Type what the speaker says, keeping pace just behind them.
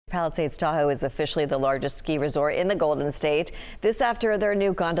Palisades Tahoe is officially the largest ski resort in the Golden State. This after their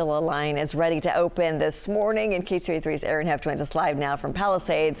new gondola line is ready to open this morning. And KCRA3's Erin Heft joins us live now from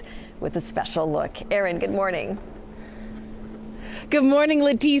Palisades with a special look. Erin, good morning. Good morning,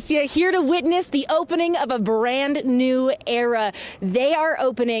 Leticia. Here to witness the opening of a brand new era. They are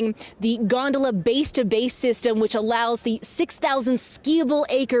opening the gondola base-to-base system, which allows the 6,000 skiable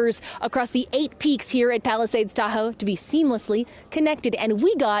acres across the 8 peaks here at Palisades Tahoe to be seamlessly connected. And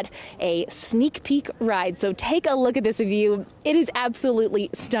we got a sneak peek ride. So take a look at this view. It is absolutely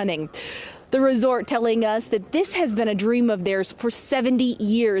stunning. The resort telling us that this has been a dream of theirs for 70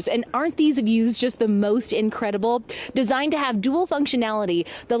 years. And aren't these views just the most incredible? Designed to have dual functionality,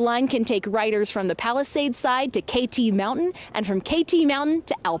 the line can take riders from the Palisades side to KT Mountain and from KT Mountain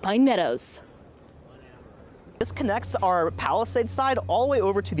to Alpine Meadows. This connects our Palisades side all the way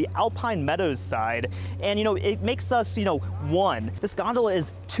over to the Alpine Meadows side. And, it makes us, one. This gondola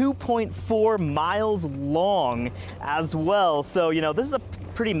is 2.4 miles long as well. So, this is a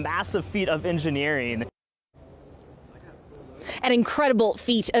pretty massive feat of engineering. An incredible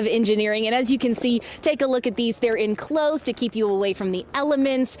feat of engineering. And as you can see, take a look at these. They're enclosed to keep you away from the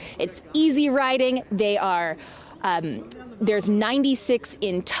elements. It's easy riding. They are there's 96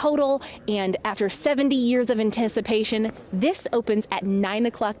 in total, and after 70 years of anticipation, this opens at 9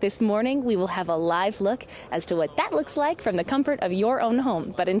 o'clock this morning. We will have a live look as to what that looks like from the comfort of your own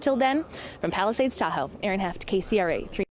home. But until then, from Palisades Tahoe, Erin Heft, KCRA 3.